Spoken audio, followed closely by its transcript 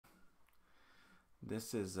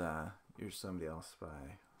This is You're Somebody Else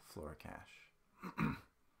by Flora.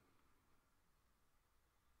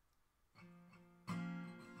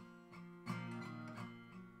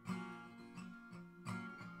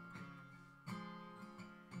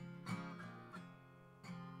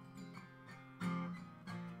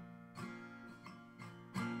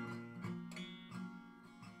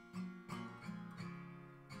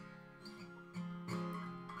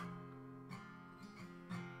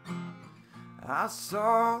 I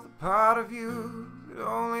saw the part of you that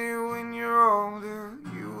only when you're older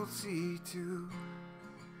you'll see too.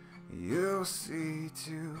 You'll see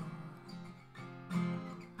too.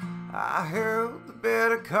 I held the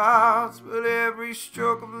better cards, but every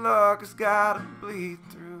stroke of luck has gotta bleed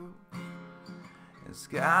through. It's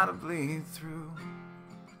gotta bleed through.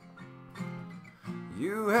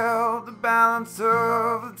 You held the balance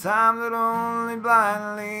of the time that only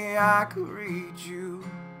blindly I could read you.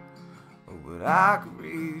 But I could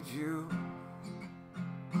read you.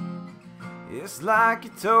 It's like you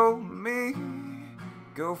told me,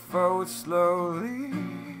 go forward slowly.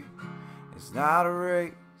 It's not a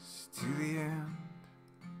race to the end.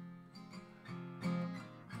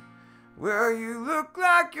 Well, you look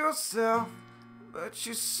like yourself, but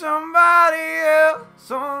you're somebody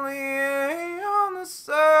else, only on the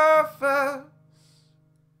surface.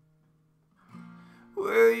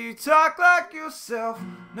 Well, you talk like yourself,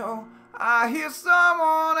 no, I hear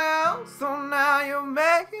someone else, so now you're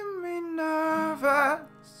making me nervous.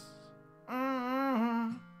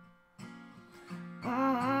 Mm-hmm.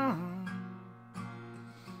 Mm-hmm.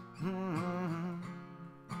 Mm-hmm.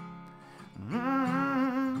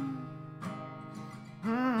 Mm-hmm.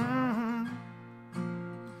 Mm-hmm.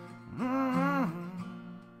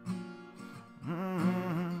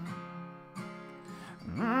 Mm-hmm.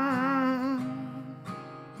 Mm-hmm.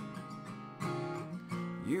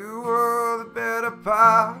 You were the better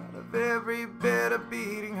part of every bit of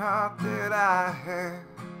beating heart that I had,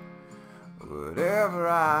 whatever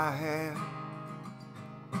I had.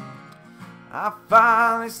 I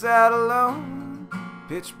finally sat alone,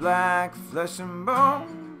 pitch black, flesh and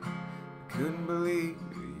bone. Couldn't believe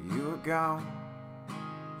you were gone.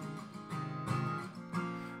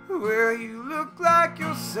 Well, you look like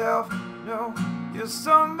yourself, no, you're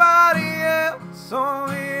somebody else,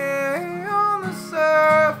 only on the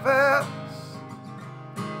surface.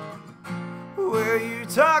 Well, you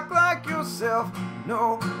talk like yourself,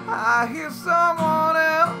 no, I hear someone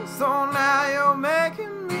else, so now you're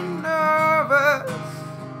making me nervous.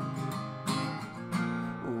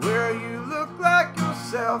 Well, you look like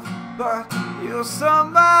yourself, but you're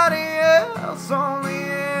somebody else,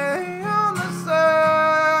 only on the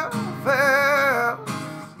surface.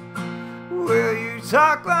 Well, you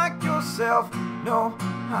talk like yourself, no,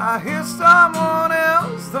 I hear someone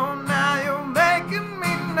else, so now you're making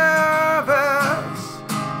me nervous.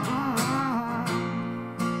 Mm-hmm.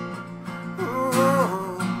 Ooh.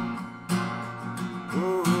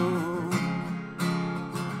 Ooh.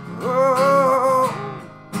 Ooh.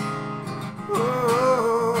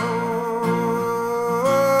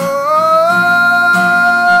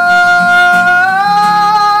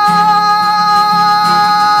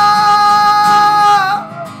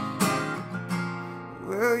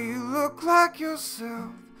 Well, you look like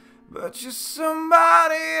yourself, but you're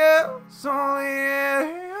somebody else,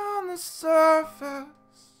 only on the surface.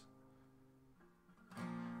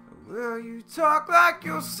 Well, you talk like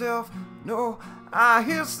yourself, no, I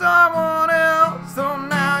hear someone else, so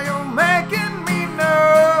now you're making me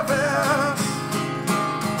nervous.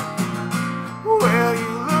 Well,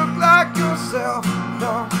 you look like yourself,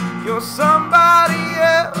 no, you're somebody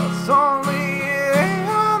else, only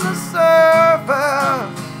on the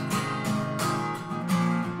surface.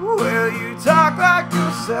 Well, you talk like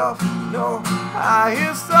yourself, no, I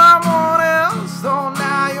hear someone else, so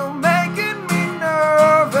now you're making me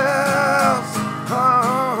nervous.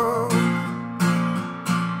 Oh,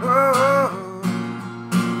 oh,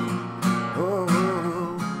 oh,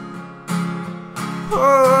 oh,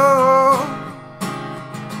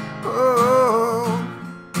 oh,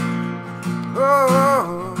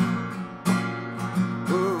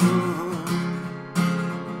 oh,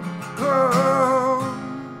 oh.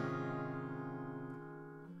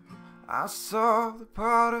 I saw the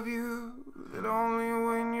part of you that only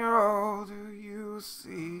when you're older you'll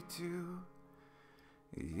see too.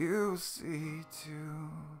 You'll see too.